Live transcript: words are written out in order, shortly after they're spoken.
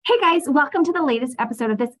Hey guys, welcome to the latest episode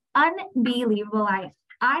of this unbelievable life.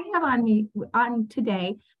 I have on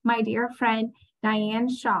today my dear friend Diane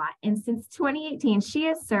Shaw, and since 2018, she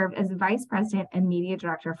has served as Vice President and Media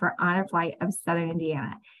Director for Honor Flight of Southern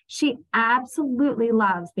Indiana. She absolutely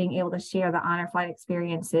loves being able to share the Honor Flight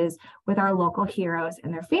experiences with our local heroes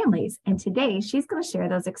and their families, and today she's going to share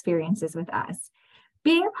those experiences with us.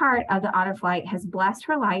 Being a part of the Honor Flight has blessed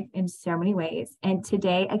her life in so many ways. And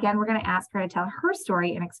today, again, we're going to ask her to tell her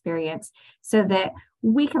story and experience so that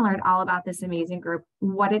we can learn all about this amazing group,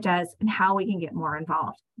 what it does, and how we can get more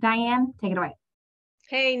involved. Diane, take it away.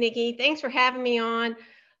 Hey, Nikki, thanks for having me on.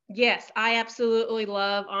 Yes, I absolutely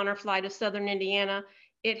love Honor Flight of Southern Indiana.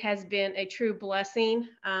 It has been a true blessing.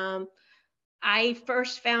 I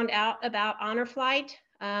first found out about Honor Flight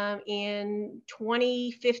in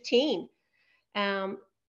 2015. And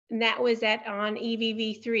that was on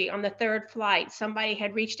EVV3 on the third flight. Somebody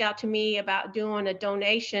had reached out to me about doing a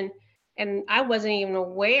donation, and I wasn't even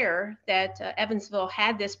aware that Evansville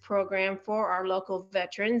had this program for our local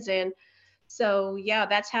veterans. And so, yeah,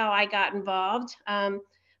 that's how I got involved.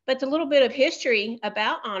 But a little bit of history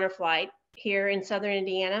about Honor Flight here in Southern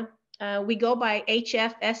Indiana. We go by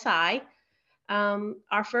HFSI.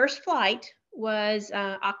 Our first flight was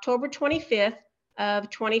October 25th of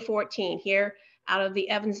 2014 here out of the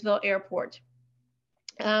Evansville airport.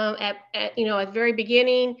 At the very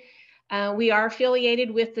beginning, we are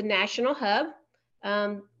affiliated with the national hub.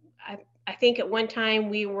 I think at one time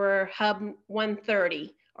we were hub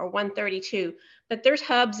 130 or 132, but there's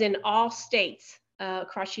hubs in all states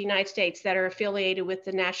across the United States that are affiliated with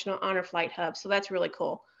the National Honor Flight Hub. So that's really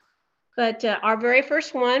cool. But our very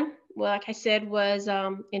first one, well, like I said, was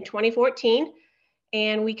in 2014.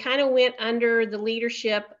 And we kind of went under the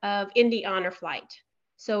leadership of Indy Honor Flight.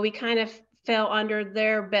 So we kind of fell under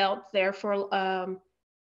their belt there for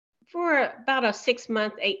about a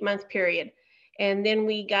 6-month, 8-month period. And then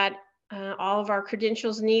we got all of our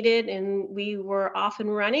credentials needed and we were off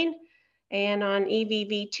and running. And on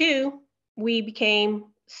EVV2, we became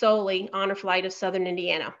solely Honor Flight of Southern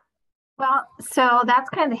Indiana. Well, so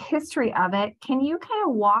that's kind of the history of it. Can you kind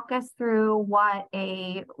of walk us through what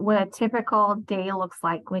a typical day looks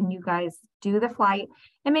like when you guys do the flight,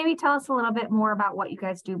 and maybe tell us a little bit more about what you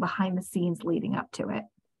guys do behind the scenes leading up to it?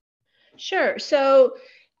 Sure. So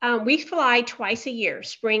we fly twice a year,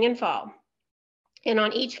 spring and fall. And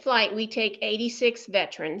on each flight, we take 86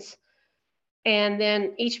 veterans. And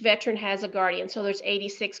then each veteran has a guardian. So there's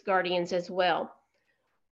 86 guardians as well.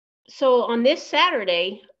 So on this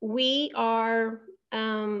Saturday, we are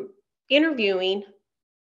interviewing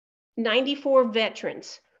 94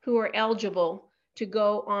 veterans who are eligible to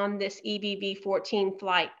go on this EVV 14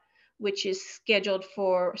 flight, which is scheduled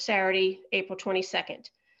for Saturday, April 22nd.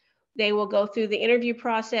 They will go through the interview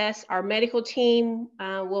process. Our medical team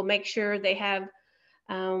will make sure they have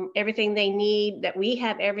everything they need, that we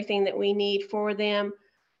have everything that we need for them.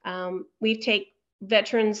 We take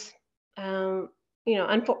veterans,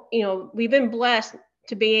 we've been blessed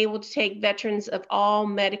to be able to take veterans of all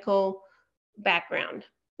medical background.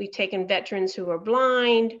 We've taken veterans who are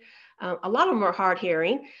blind. A lot of them are hard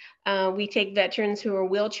hearing. We take veterans who are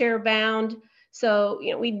wheelchair bound. So,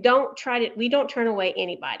 we don't turn away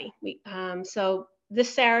anybody. So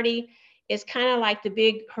this Saturday is kind of like the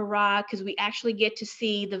big hurrah because we actually get to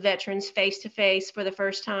see the veterans face to face for the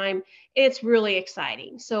first time. It's really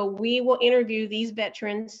exciting. So we will interview these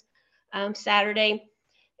veterans Saturday,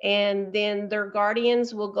 and then their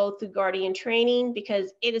guardians will go through guardian training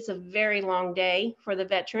because it is a very long day for the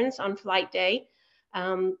veterans on flight day.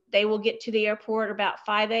 They will get to the airport about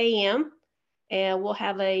 5 a.m. and we'll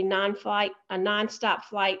have a nonstop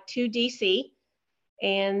flight to DC.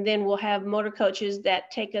 And then we'll have motor coaches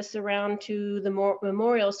that take us around to the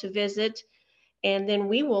memorials to visit. And then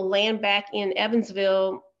we will land back in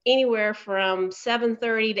Evansville anywhere from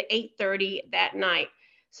 7:30 to 8:30 that night.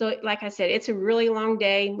 So like I said, it's a really long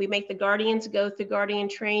day. We make the guardians go through guardian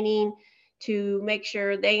training to make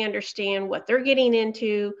sure they understand what they're getting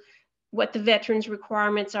into, what the veterans'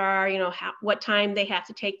 requirements are, what time they have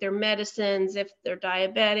to take their medicines, if they're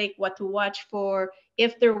diabetic, what to watch for,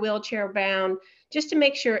 if they're wheelchair bound, just to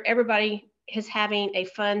make sure everybody is having a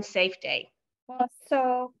fun, safe day. Well,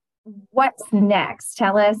 so what's next?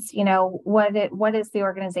 Tell us, what is the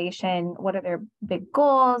organization? What are their big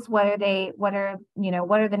goals? What are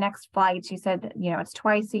the next flights? You said, it's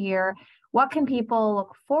twice a year. What can people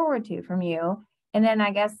look forward to from you? And then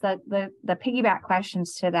I guess the piggyback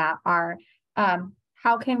questions to that are,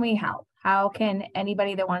 how can we help? How can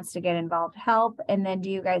anybody that wants to get involved help? And then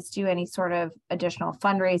do you guys do any sort of additional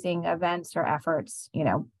fundraising events or efforts,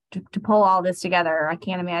 to pull all this together? I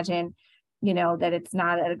can't imagine that it's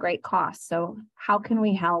not at a great cost. So how can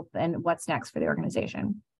we help, and what's next for the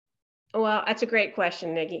organization? Well, that's a great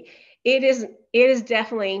question, Nikki. It is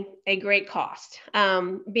definitely a great cost.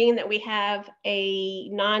 Being that we have a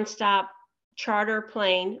nonstop charter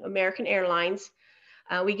plane, American Airlines,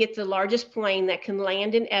 we get the largest plane that can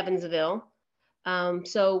land in Evansville.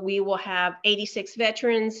 So we will have 86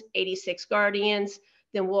 veterans, 86 guardians.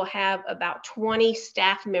 Then we'll have about 20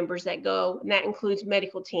 staff members that go, and that includes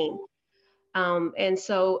medical team. And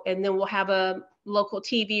then we'll have a local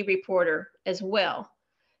TV reporter as well.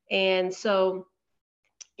 And so,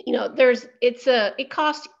 it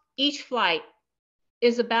costs, each flight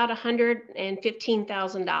is about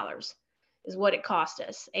 $115,000 is what it cost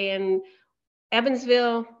us. And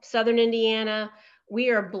Evansville, Southern Indiana, we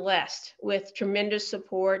are blessed with tremendous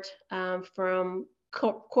support from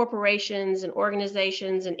corporations and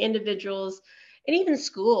organizations and individuals and even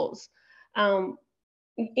schools. Um,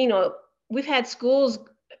 we've had schools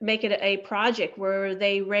make it a project where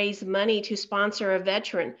they raise money to sponsor a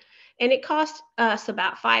veteran. And it costs us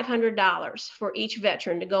about $500 for each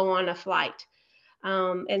veteran to go on a flight.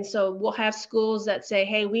 And so we'll have schools that say,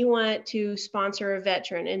 hey, we want to sponsor a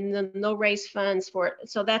veteran, and then they'll raise funds for it.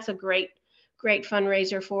 So that's a great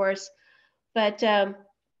fundraiser for us. But,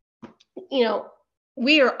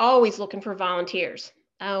 we are always looking for volunteers.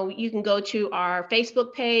 You can go to our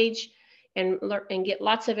Facebook page and get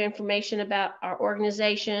lots of information about our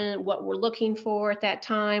organization, what we're looking for at that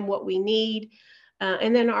time, what we need.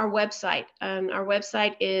 And then our website. Our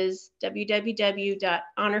website is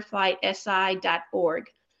www.honorflightsi.org.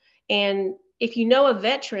 And if you know a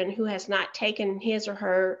veteran who has not taken his or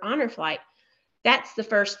her honor flight, that's the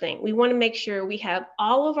first thing. We want to make sure we have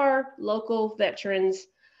all of our local veterans,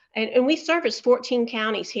 and we service 14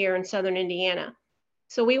 counties here in Southern Indiana.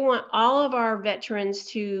 So we want all of our veterans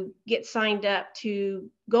to get signed up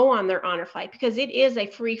to go on their honor flight, because it is a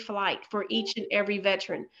free flight for each and every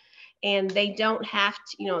veteran. And they don't have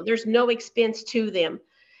to, there's no expense to them.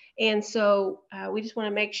 And so we just want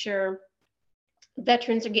to make sure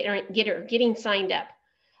veterans are getting signed up.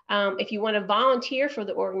 If you want to volunteer for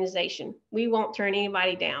the organization, we won't turn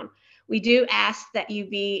anybody down. We do ask that you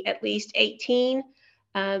be at least 18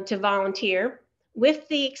 to volunteer, with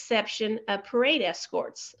the exception of parade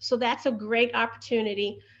escorts. So that's a great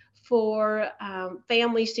opportunity for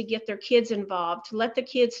families to get their kids involved, to let the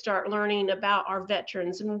kids start learning about our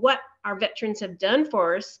veterans and what our veterans have done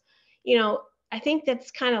for us. I think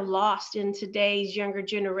that's kind of lost in today's younger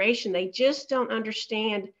generation. They just don't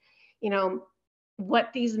understand,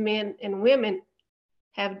 what these men and women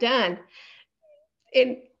have done.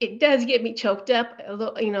 And it does get me choked up a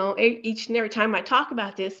little, each and every time I talk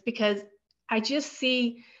about this, because I just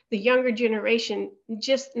see the younger generation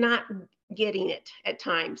just not getting it at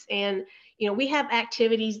times. And, we have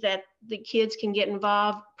activities that the kids can get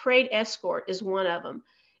involved. Parade escort is one of them.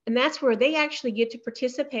 And that's where they actually get to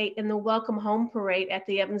participate in the Welcome Home Parade at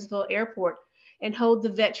the Evansville Airport and hold the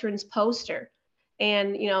veterans poster.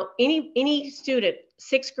 And, any student,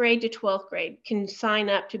 6th grade to 12th grade, can sign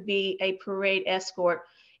up to be a parade escort.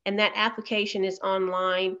 And that application is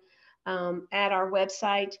online at our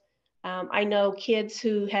website. I know kids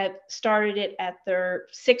who have started it at their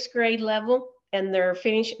 6th grade level, and they're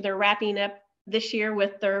wrapping up this year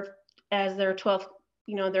with their 12th,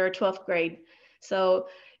 their 12th grade. So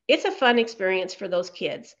it's a fun experience for those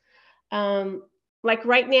kids. Like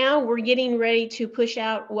right now, we're getting ready to push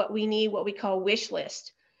out what we need, what we call wish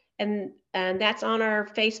list. And that's on our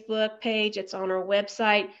Facebook page, it's on our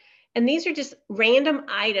website. And these are just random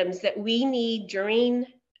items that we need during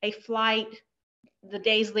a flight, the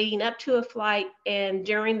days leading up to a flight, and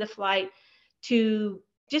during the flight, to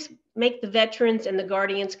just make the veterans and the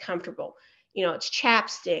guardians comfortable. It's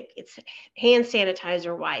chapstick, it's hand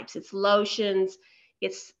sanitizer wipes, it's lotions,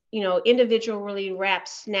 it's, individually wrapped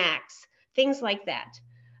snacks, things like that.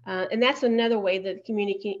 And that's another way that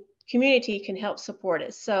the community can help support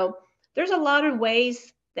us. So there's a lot of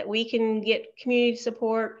ways that we can get community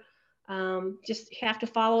support. Just have to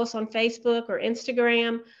follow us on Facebook or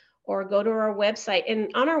Instagram, or go to our website.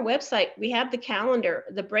 And on our website, we have the calendar,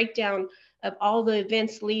 the breakdown of all the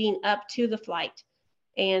events leading up to the flight.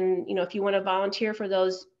 And, if you want to volunteer for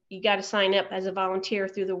those, you got to sign up as a volunteer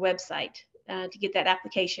through the website to get that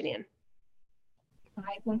application in.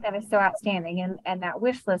 I think that is so outstanding. And that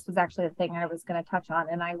wish list was actually the thing I was going to touch on.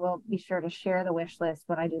 And I will be sure to share the wish list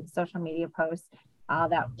when I do the social media posts.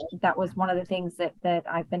 That was one of the things that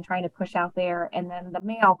I've been trying to push out there. And then the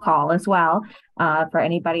mail call as well, for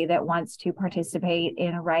anybody that wants to participate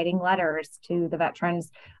in writing letters to the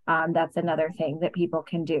veterans. That's another thing that people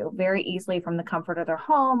can do very easily from the comfort of their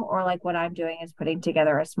home, or like what I'm doing is putting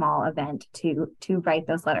together a small event to write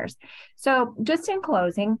those letters. So just in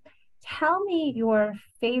closing, tell me your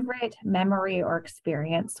favorite memory or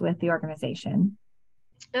experience with the organization.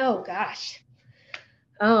 Oh gosh.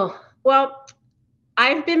 Oh, well,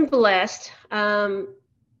 I've been blessed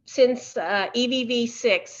since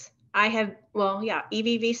EVV6.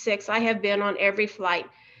 EVV6. I have been on every flight,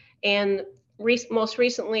 and most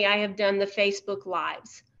recently, I have done the Facebook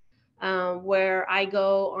Lives, where I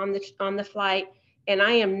go on the flight, and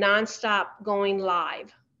I am nonstop going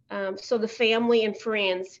live, so the family and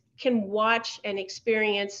friends can watch and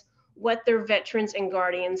experience what their veterans and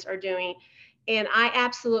guardians are doing, and I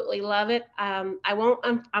absolutely love it. I won't.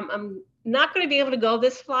 I'm not going to be able to go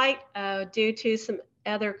this flight due to some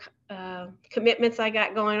other commitments I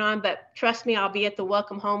got going on, but trust me, I'll be at the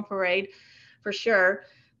Welcome Home Parade for sure.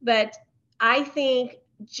 But I think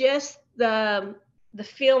just the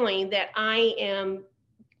feeling that I am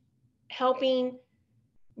helping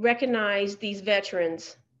recognize these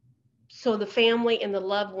veterans so the family and the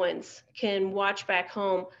loved ones can watch back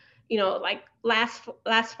home. You know, like last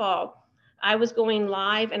fall, I was going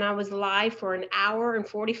live, and I was live for an hour and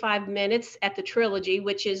 45 minutes at the Trilogy,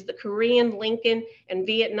 which is the Korean, Lincoln, and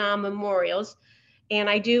Vietnam memorials. And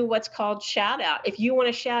I do what's called shout out. If you want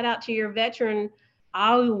to shout out to your veteran,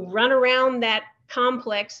 I'll run around that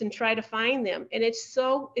complex and try to find them. And it's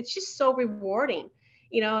just so rewarding,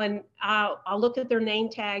 you know, and I'll look at their name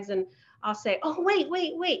tags, and I'll say, oh,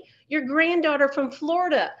 wait, your granddaughter from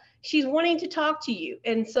Florida, she's wanting to talk to you.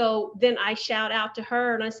 And so then I shout out to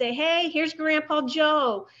her and I say, hey, here's Grandpa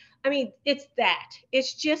Joe. I mean,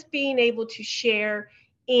 it's just being able to share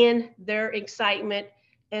in their excitement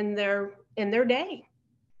and their day.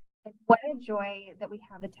 What a joy that we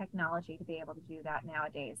have the technology to be able to do that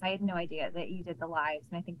nowadays. I had no idea that you did the lives,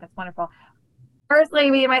 and I think that's wonderful.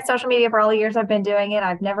 Personally, me and my social media for all the years I've been doing it,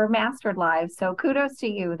 I've never mastered live. So kudos to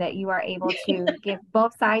you that you are able to give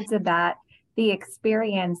both sides of that, the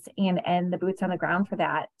experience and the boots on the ground for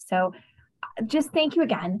that. So just thank you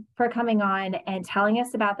again for coming on and telling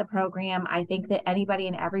us about the program. I think that anybody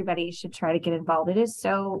and everybody should try to get involved. It is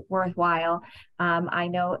so worthwhile. I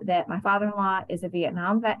know that my father-in-law is a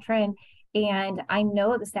Vietnam veteran, and I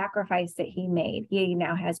know the sacrifice that he made. He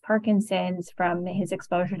now has Parkinson's from his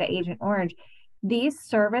exposure to Agent Orange. These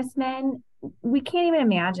servicemen, we can't even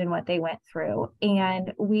imagine what they went through,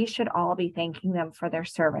 and we should all be thanking them for their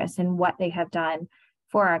service and what they have done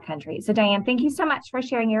for our country. So Diane, thank you so much for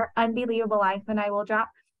sharing your unbelievable life, and I will drop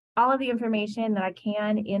all of the information that I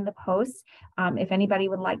can in the post. If anybody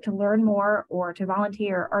would like to learn more or to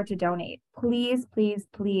volunteer or to donate, please, please,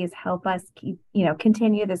 please help us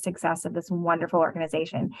continue the success of this wonderful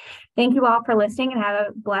organization. Thank you all for listening, and have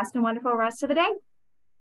a blessed and wonderful rest of the day.